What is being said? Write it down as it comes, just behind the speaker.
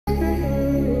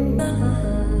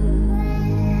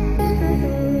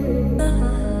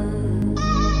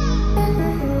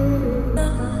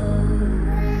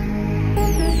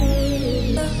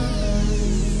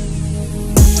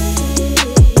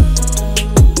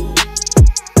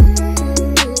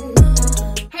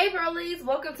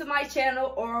welcome to my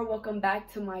channel, or welcome back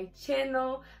to my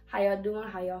channel. How y'all doing?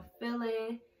 How y'all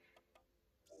feeling?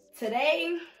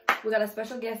 Today we got a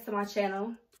special guest to my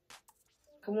channel.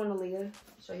 Come on, Aaliyah,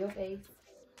 show your face.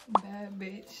 Bad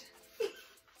bitch.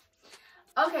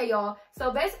 Okay, y'all,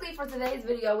 so basically for today's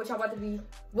video, what I'm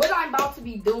about to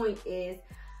be doing is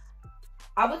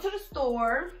I went to the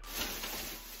store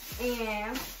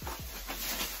and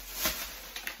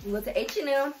we went to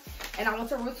H&M and I went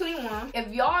to Route 21.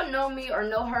 If y'all know me or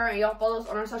know her and y'all follow us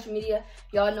on our social media,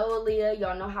 y'all know Aaliyah,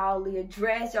 y'all know how Aaliyah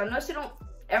dress, y'all know she don't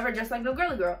ever dress like no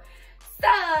girly girl. So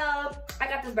I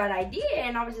got this bright idea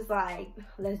and I was just like,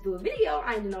 let's do a video.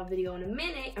 I ain't doing no video in a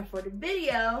minute, and for the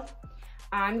video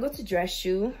I'm going to dress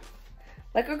you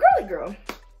like a girly girl.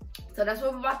 So that's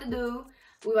what we're about to do.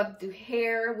 We're about to do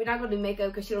hair. We're not gonna do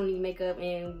makeup because she don't need makeup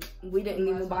and we didn't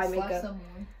even buy makeup.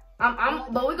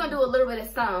 But we're gonna do a little bit of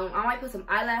some. I might put some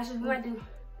eyelashes.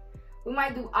 We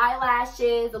might do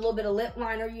eyelashes, a little bit of lip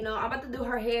liner, you know. I'm about to do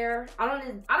her hair. I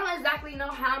don't exactly know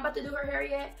how I'm about to do her hair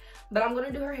yet, but I'm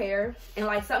gonna do her hair and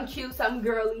like something cute, something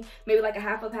girly, maybe like a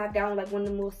half up, half down, like one of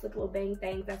them little slick little bang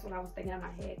things. That's what I was thinking in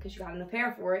my head because you got enough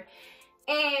hair for it.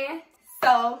 And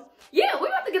so yeah, we're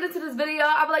about to get into this video.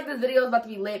 I feel like this video is about to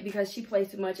be lit because she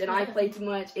plays too much and I play too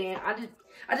much, and I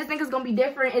just think it's gonna be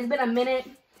different. It's been a minute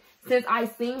since I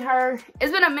seen her.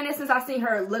 It's been a minute since I seen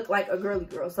her look like a girly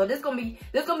girl. So this gonna be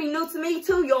new to me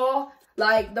too, y'all.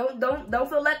 Like don't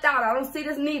feel left out. I don't see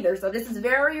this neither. So this is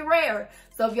very rare.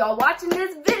 So if y'all watching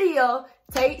this video,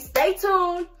 stay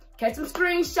tuned, catch some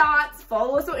screenshots,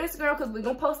 follow us on Instagram because we're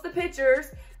gonna post the pictures.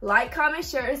 Like, comment,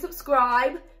 share, and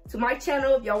subscribe to my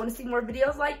channel if y'all want to see more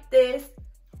videos like this.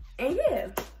 And yeah,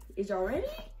 is y'all ready?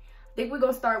 I think we're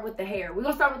gonna start with the hair. We're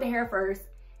gonna start with the hair first.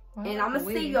 Wow, and I'm gonna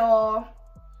see y'all.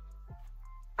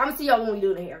 I'm gonna see y'all when we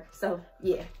do the hair. So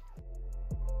yeah.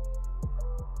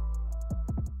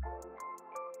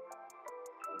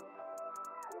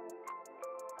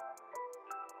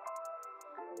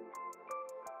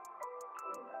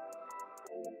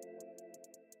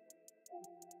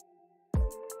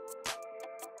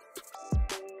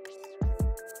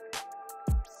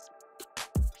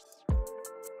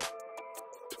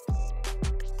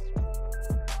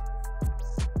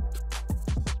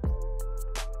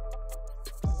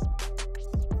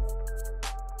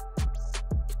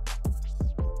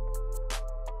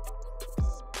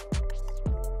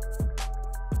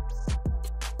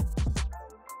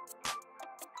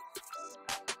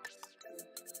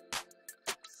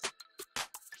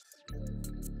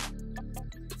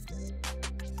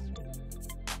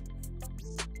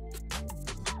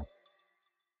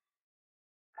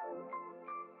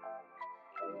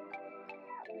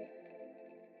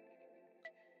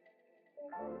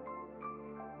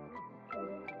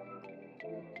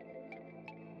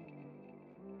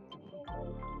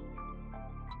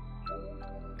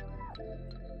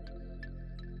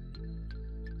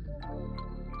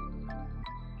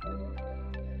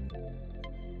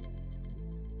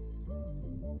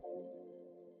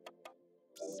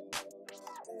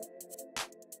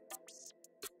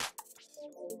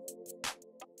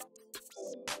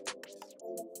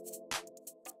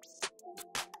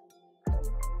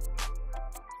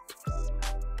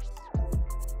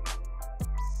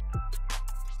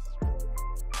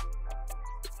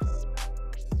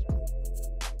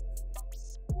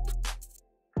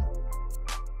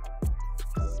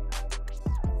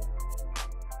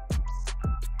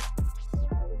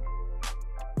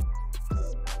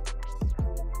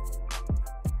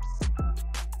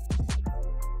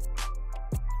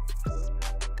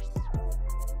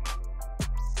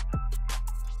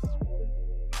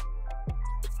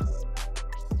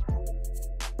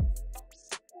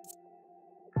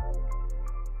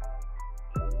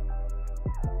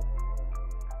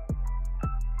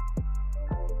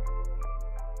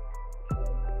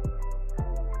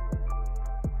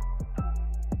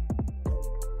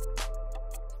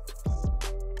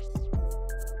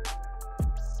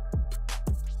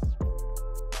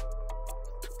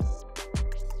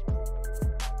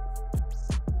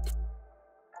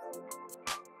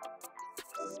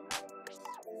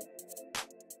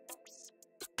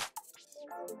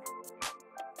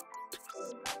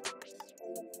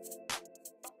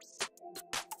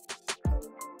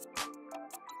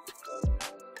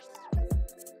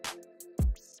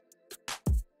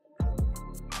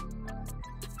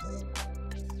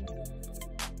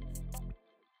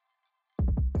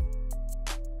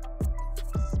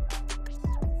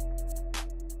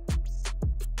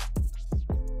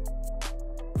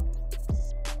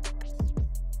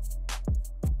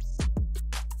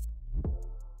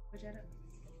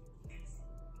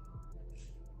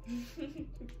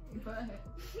 But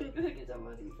Look at your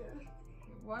money, fam.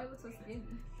 why it look so skinny?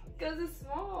 Cause it's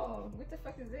small. What the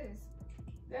fuck is this?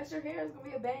 That's your hair. It's gonna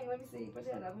be a bang. Let me see. Put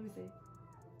your hand up. Let me see.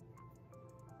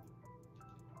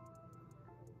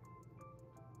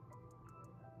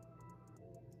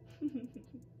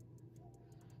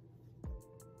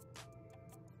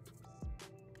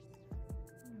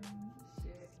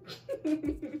 Shit.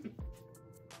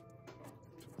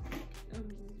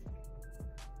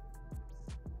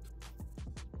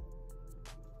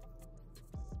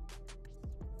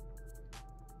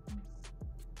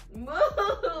 Move!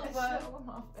 That shit on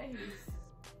my face.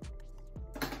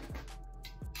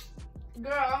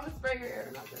 Girl, I'm gonna spray your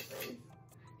hair, not your face.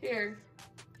 Here.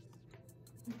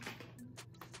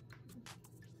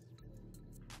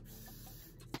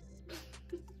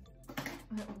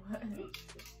 What?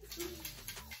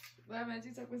 Why man,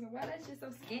 you talking about why that shit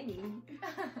so skinny?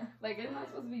 Like it's not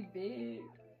supposed to be big.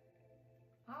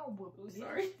 Oh, but I'm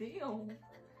sorry. still.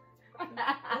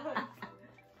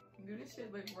 Do this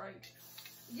shit look right?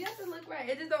 Yes, it look right.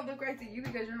 It just don't look right to you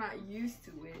because you're not used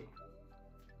to it.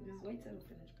 Just wait till the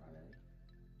finished product.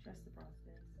 Trust the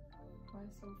process. Why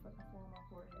is so fucking full on my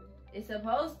forehead? It's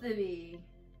supposed to be.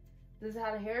 This is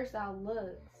how the hairstyle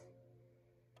looks.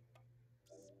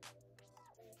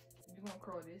 You gonna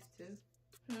curl this too?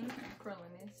 Hmm?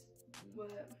 Curling this?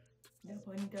 What? The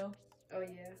ponytail? Oh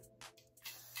yeah.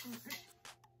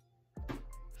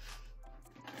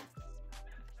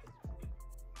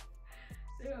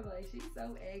 They were like, she's so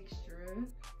extra.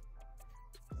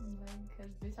 I'm like,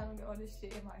 cause bitch, I don't get all this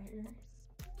shit in my hair.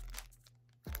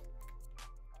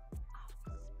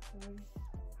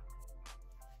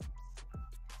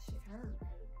 Shit hurt.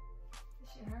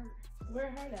 This shit hurt. Where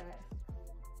hurt at?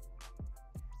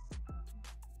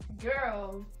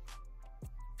 Girl.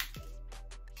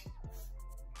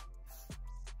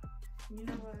 You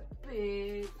know what?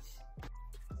 Bitch.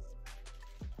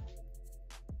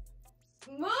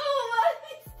 Move! Why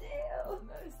still?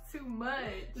 That's too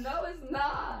much. No, it's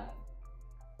not.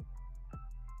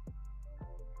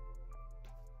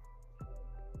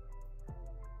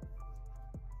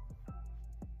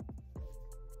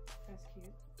 That's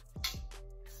cute.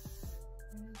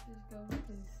 Let's just go with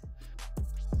this.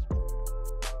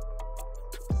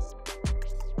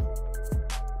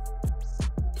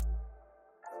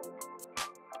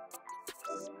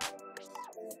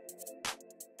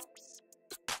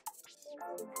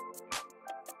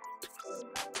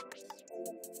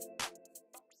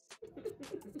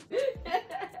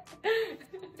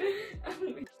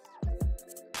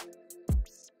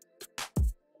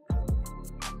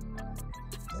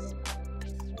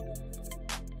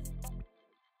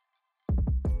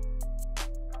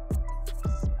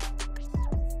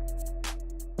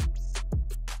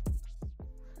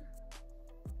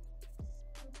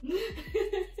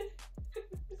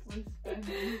 What's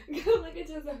funny? Go look at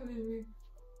yourself in the mirror.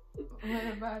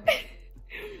 What about it?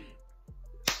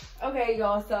 Okay,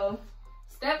 y'all, so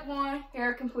step one,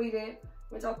 hair completed.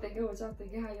 What y'all thinking? What y'all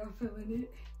thinking? How y'all feeling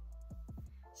it?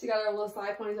 She got her little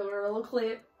side ponies over her little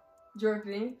clip,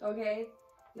 dripping, okay?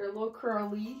 Your little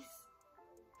curlies.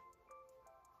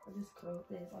 I'll just curl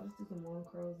this. I'll just do some long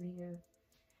curls in here.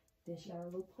 Then she got her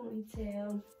little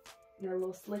ponytail and her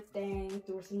little slick thing.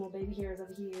 Throw some little baby hairs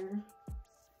over here.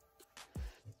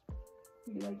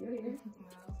 You like your hair?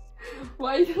 No.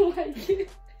 Why you don't like it?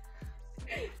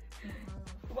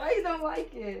 Why you don't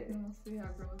like it? I don't see how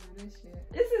girls do this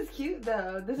shit. This is cute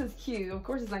though. This is cute. Of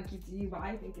course it's not cute to you, but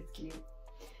I think it's cute.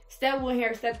 Step one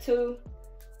here. Step two,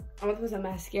 I'm gonna put some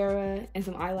mascara and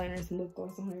some eyeliner and some lip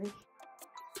gloss on her.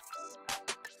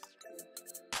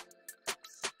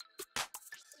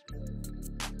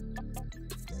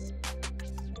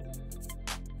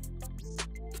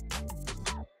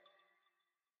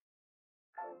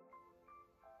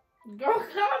 Girl,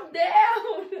 calm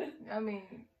down. I mean,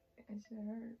 it should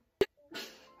hurt.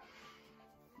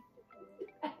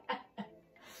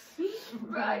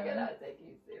 Bro, I cannot take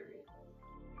you serious.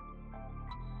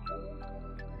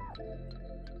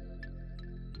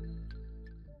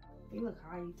 You look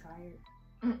high, you tired.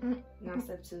 Now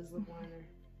step two is lip liner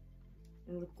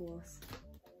and lip gloss.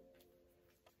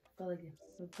 Go like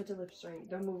this. Put your lips straight.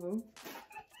 Don't move them.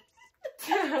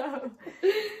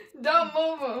 Don't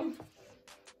move them.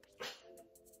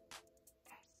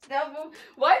 Don't move.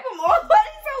 Wipe them off. Why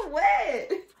are you so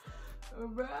wet?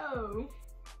 Bro.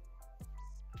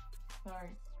 Sorry.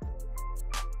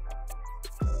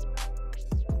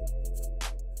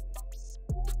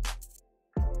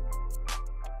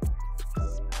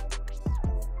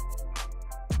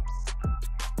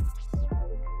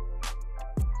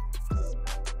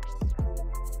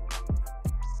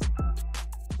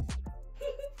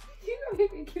 You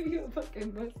you a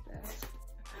fucking mustache.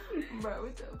 Bro,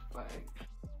 what the fuck?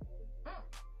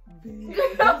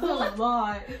 That's a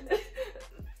lot.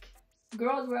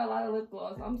 Girls wear a lot of lip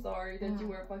gloss. I'm sorry that you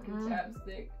wear fucking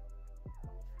chapstick.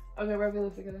 Okay, rub your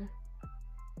lips together.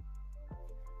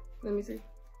 Let me see.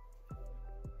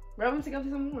 Rub them together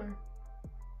some more.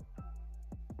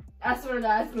 I swear to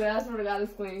God, it's clean. I swear to God,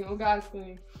 it's clean. Oh God, it's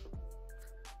clean.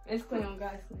 It's clean. Oh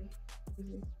God, it's clean.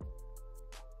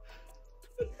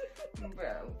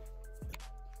 Bro.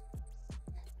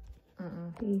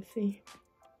 Let me see.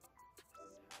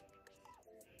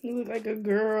 You look like a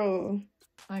girl.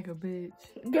 Like a bitch.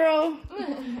 Girl.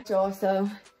 Y'all, so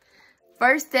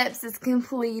first steps is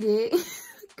completed.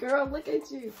 Girl, look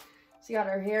at you. She got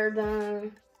her hair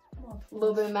done. A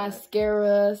little bit of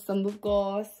mascara, some lip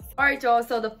gloss. All right, y'all,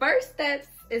 so the first steps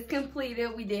is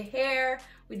completed. We did hair,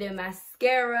 we did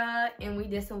mascara, and we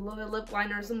did some little bit of lip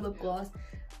liner, some lip gloss.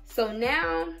 So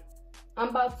now I'm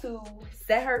about to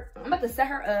set her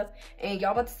up, and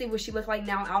y'all about to see what she looks like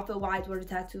now, outfit wise, with the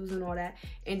tattoos and all that.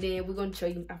 And then we're gonna show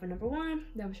you outfit number 1,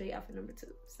 then we'll show you outfit number 2.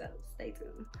 So stay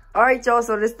tuned. All right, y'all,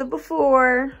 so this is the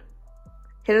before.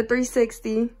 Hit a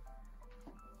 360.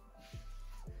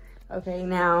 Okay,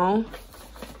 now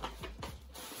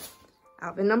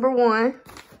outfit number 1.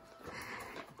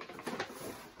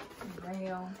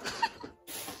 Damn.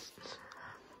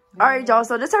 All right, y'all,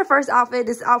 so this is our first outfit.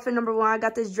 This is outfit number 1. I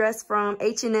got this dress from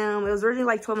H&M. It was originally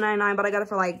like $12.99, but I got it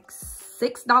for like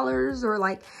 $6 or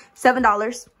like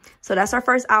 $7. So that's our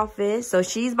first outfit. So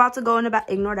she's about to go in the bath.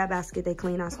 Ignore that basket, they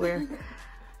clean, I swear.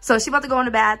 So she about to go in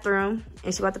the bathroom,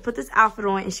 and she about to put this outfit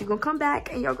on, and she gonna come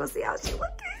back, and y'all gonna see how she looking.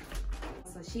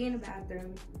 So she in the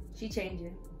bathroom, she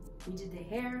changing. We just did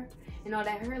hair and all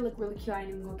that. Her hair look really cute. I ain't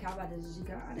even gonna count about this.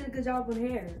 I did a good job with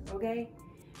hair, okay?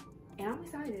 And I'm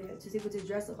excited to see what this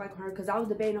dress look like on her, because I was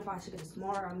debating if I should get a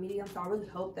small or a medium. So I really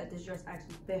hope that this dress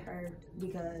actually fit her,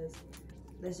 because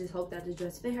let's just hope that this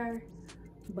dress fit her.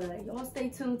 But y'all stay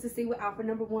tuned to see what outfit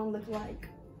number 1 look like.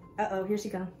 Uh-oh, here she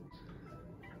comes.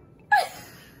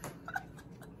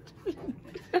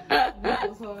 That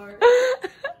was hard.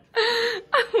 Oh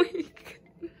my God.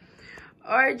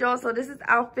 All right, y'all, so this is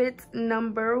outfit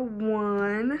number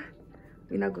 1.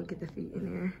 We're not gonna get the feet in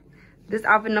there. This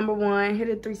outfit number 1, hit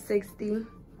a 360.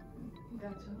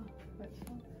 Gotcha.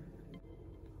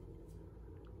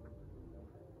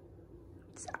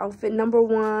 It's outfit number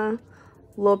 1.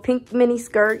 Little pink mini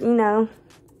skirt, you know,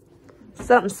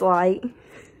 something slight.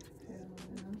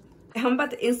 I'm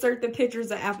about to insert the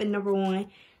pictures of outfit number 1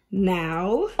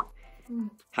 now.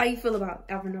 How you feel about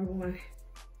outfit number 1?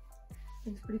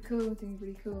 It's pretty cool. I think it's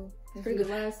pretty cool. It's pretty the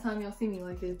last time y'all see me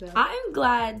like this, though. I'm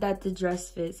glad that the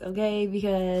dress fits, okay?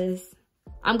 Because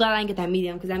I'm glad I didn't get that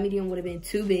medium, because that medium would have been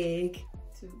too big.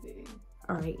 Too big.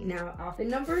 All right, now outfit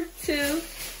number 2.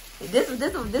 This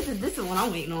is what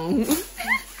I'm waiting on.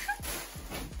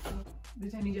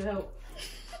 Bitch, I need your help.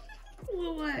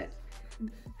 Well, what?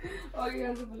 Oh, you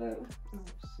guys have it up. Oh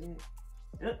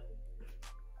shit.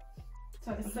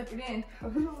 Try to suck it in.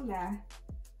 Hold on now.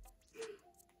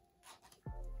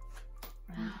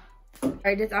 All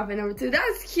right, this outfit number 2.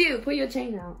 That's cute. Pull your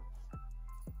chain out.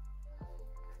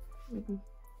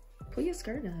 Pull your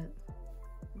skirt up.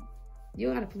 You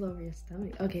don't gotta pull over your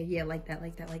stomach. Okay, yeah, like that.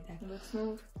 It looks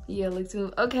smooth. Yeah, it looks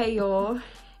smooth. Okay, y'all.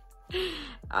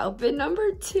 Outfit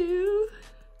number 2.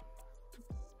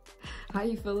 How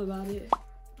you feel about it?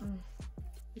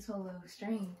 It's a little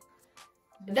strange.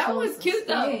 That was cute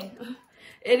though.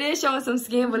 It is showing some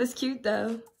skin, but it's cute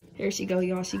though. Here she go,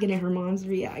 y'all. She getting her mom's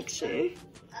reaction.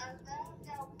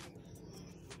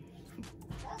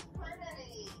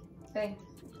 Hey.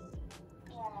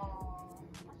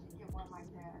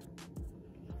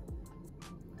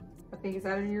 I think it's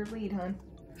out of your lead, hon.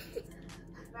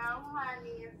 No,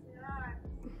 honey, it's not.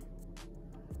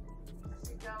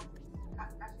 I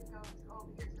should go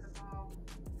over here to the mall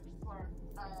for,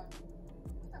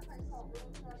 what's that place called?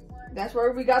 Room 21? That's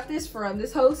where we got this from.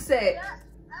 This whole set.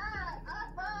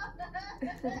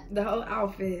 The whole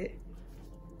outfit.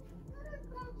 That is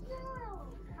so cute.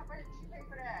 How much did you pay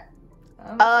for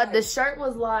that? The shirt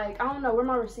was like, I don't know, where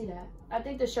my receipt at? I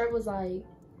think the shirt was like,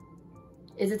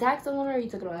 is it tax on it or you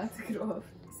took it off? I took it off.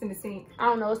 It's in the sink. I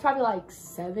don't know, it's probably like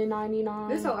 $7.99.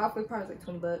 This whole outfit probably like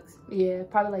 20 bucks. Yeah,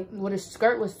 probably like, well, the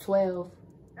skirt was 12.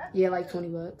 Yeah, like 20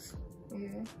 bucks.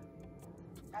 Yeah.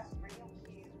 That's real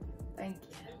cute. Thank you.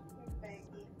 Thank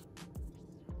you.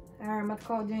 Alright, I'm about to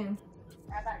call Jen.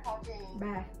 I gotta call Jane.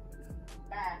 Bye.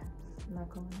 Bye. I'm not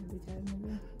calling her bitch ass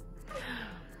nigga.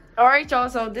 All right, y'all,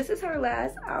 so this is her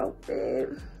last outfit.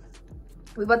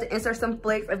 We about to insert some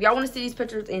flicks. If y'all want to see these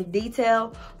pictures in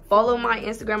detail, follow my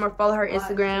Instagram or follow her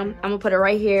Instagram. I'm gonna put it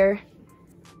right here.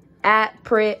 at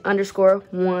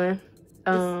Prit_1.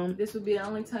 This will be the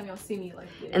only time y'all see me like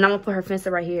this. And I'm gonna put her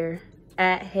Finsta right here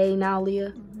at Hey Now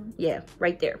Leah. Yeah,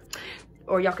 right there.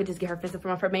 Or y'all could just get her Finsta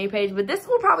from her main page. But this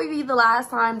will probably be the last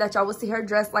time that y'all will see her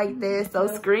dressed like this. So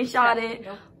screenshot it,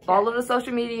 follow the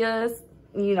social medias.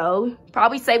 You know,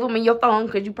 probably save them in your phone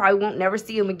because you probably won't never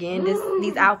see them again.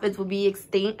 These outfits will be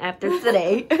extinct after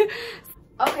today.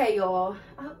 Okay, y'all.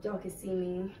 I hope y'all can see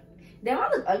me. Damn, I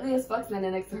look ugly as fuck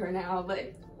standing next to her now,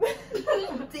 but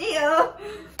damn.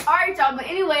 Alright, y'all, but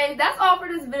anyways, that's all for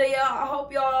this video. I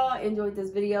hope y'all enjoyed this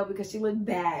video because she looked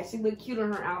bad. She looked cute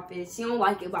in her outfit. She don't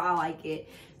like it, but I like it.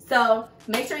 So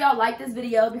make sure y'all like this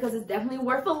video because it's definitely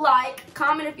worth a like.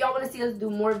 Comment if y'all want to see us do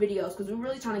more videos because we're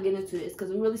really trying to get into this because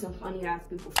we're really some funny ass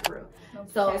people for real.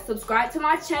 So subscribe to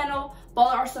my channel,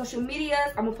 follow our social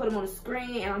medias. I'm gonna put them on the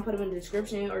screen and I'm gonna put them in the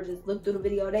description or just look through the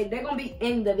video. They're gonna be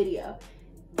in the video.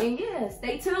 And yeah,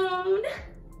 stay tuned.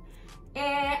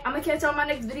 And I'm gonna catch you on my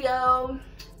next video.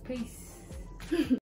 Peace.